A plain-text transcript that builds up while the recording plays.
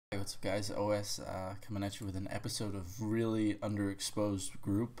Hey, what's up guys, OS coming at you with an episode of really underexposed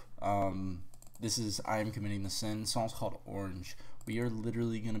group. This is I Am Committing the Sin. The song's called Orange. We are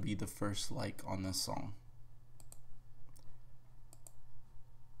literally going to be the first like on this song.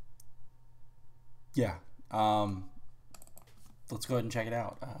 Yeah, let's go ahead and check it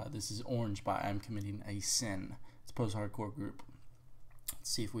out. This is Orange by I Am Committing a Sin. It's a post-hardcore group.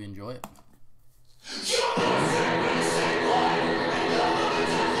 Let's see if we enjoy it.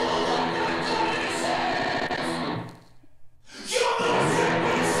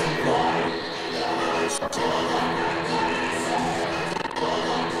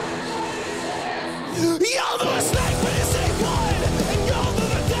 Y'all know a snake when it's a gun, and y'all know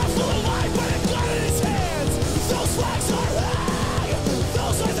the devil alive when a gun in his hands. Those flags are high,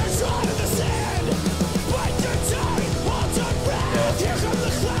 those lines are drawn in the sand. Bite your tongue, hold your breath. Here come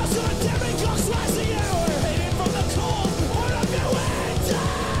the clouds of a demigods rising hour, hidden from the cold or of your windows.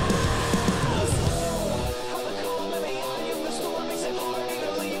 How the cold and the onion, the storm makes it hard to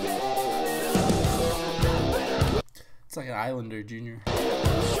leave it. It's like an Islander Junior.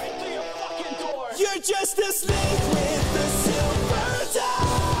 You're just a snake with a silver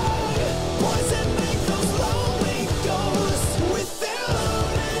tongue. Poison make those lonely ghosts with their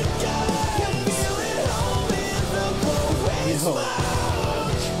loaded guns. You feel it home in the glowing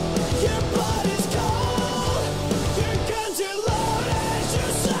smoke. Your blood is cold. Your guns are loaded.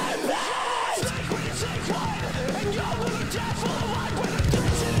 You're silent. Snake when you say quiet, and y'all know the devil alive when a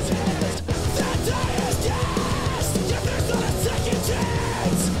gun's in his hand. That die is cast. If there's not a second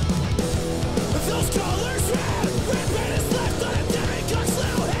chance. Those colors red, red paint is left on a demigod's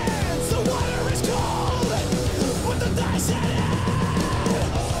little hands. The water is cold, but the dice at it.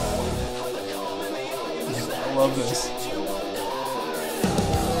 I love this.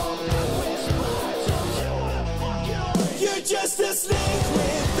 You're just a snake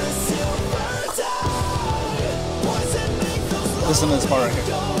with a silver tongue. Poison make those Listen to this part right here.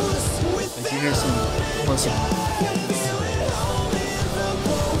 ghosts with If you hear some, listen.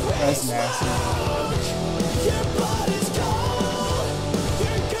 That's nasty. Your blood is cold.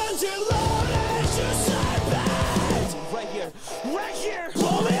 Your guns are loaded. You're silent. Right here. Right here.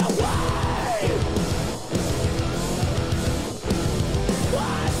 Blow me away.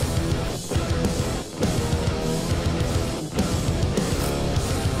 What?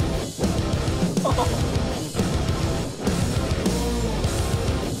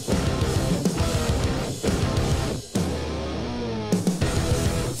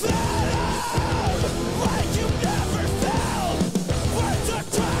 Like you never felt. Words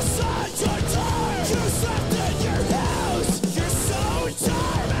across on your tongue. You slept in your house. You're so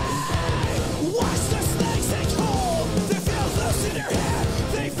charming. Watch the snakes take hold. They feel loose in your hand.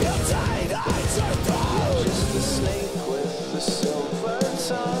 They feel tight on your throat. Just a snake with a silver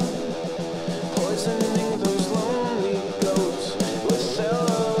tongue, poisoning those lonely goats with their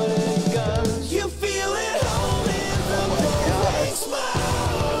loaded guns. You feel it home in the glowing smoke.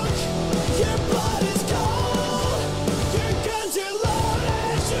 Your blood is cold. Your guns are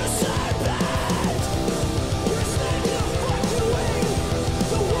loaded. You're silent. You're standing up fluctuating.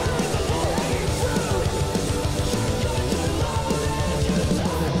 The water is the low-hanging fruit. Your guns are loaded. You're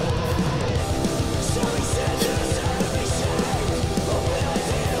silent. So he said you deserve to be saved.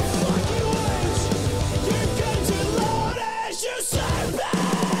 Ability to fluctuate. Your guns are loaded. You're silent.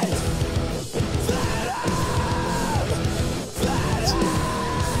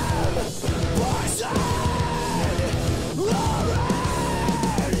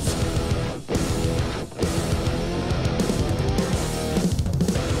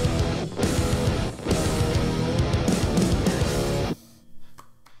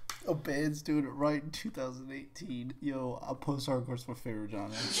 A band's doing it right in 2018. Yo, post-hardcore's my favorite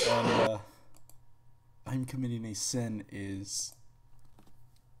genre. And I'm Committing a Sin is...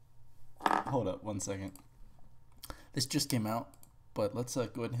 Hold up, 1 second. This just came out, but let's go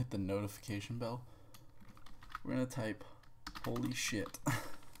ahead and hit the notification bell. We're gonna type, holy shit.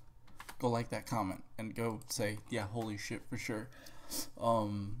 Go like that comment, and go say, yeah, holy shit for sure.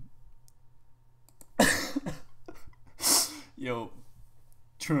 Yo,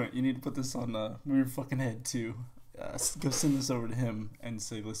 Truant, you need to put this on Move Your Fucking Head too. Go send this over to him and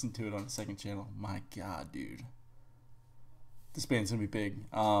say listen to it on the second channel. My god, dude. This band's gonna be big.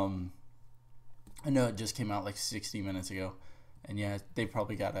 I know it just came out like 60 minutes ago. And yeah, they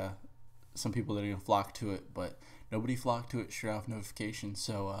probably got some people that are gonna flock to it, but nobody flocked to it sure off notification.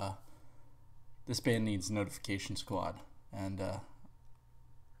 So this band needs notification squad. And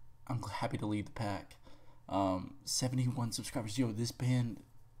I'm happy to lead the pack. 71 subscribers. Yo, this band,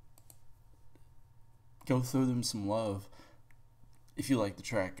 go throw them some love. if you like the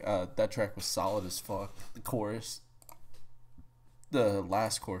track, that track was solid as fuck. The chorus, the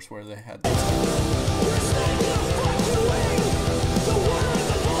last chorus where they had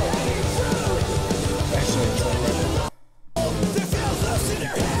actually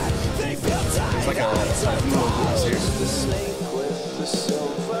it's like a The snake with the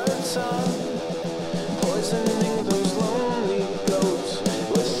silver tongue, poisoning those lonely goats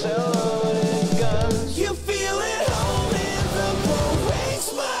with their loaded guns. You feel at home in the glowing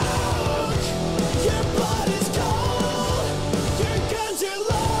smoke. Your blood is cold. Your guns are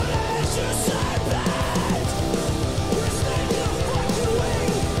loaded. Your serpent. We're snaking a fucking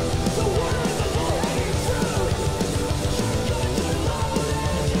wing. The water of the low-hanging fruit. Your guns are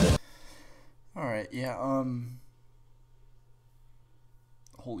loaded. Alright, yeah,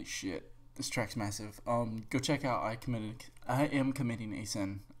 holy shit. This track's massive. Go check out I Am Committing a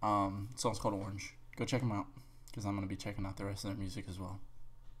Sin. Song's called Orange. Go check them out, because I'm gonna be checking out the rest of their music as well.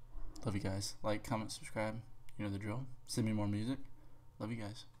 Love you guys. Like, comment, subscribe. You know the drill. Send me more music. Love you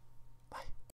guys.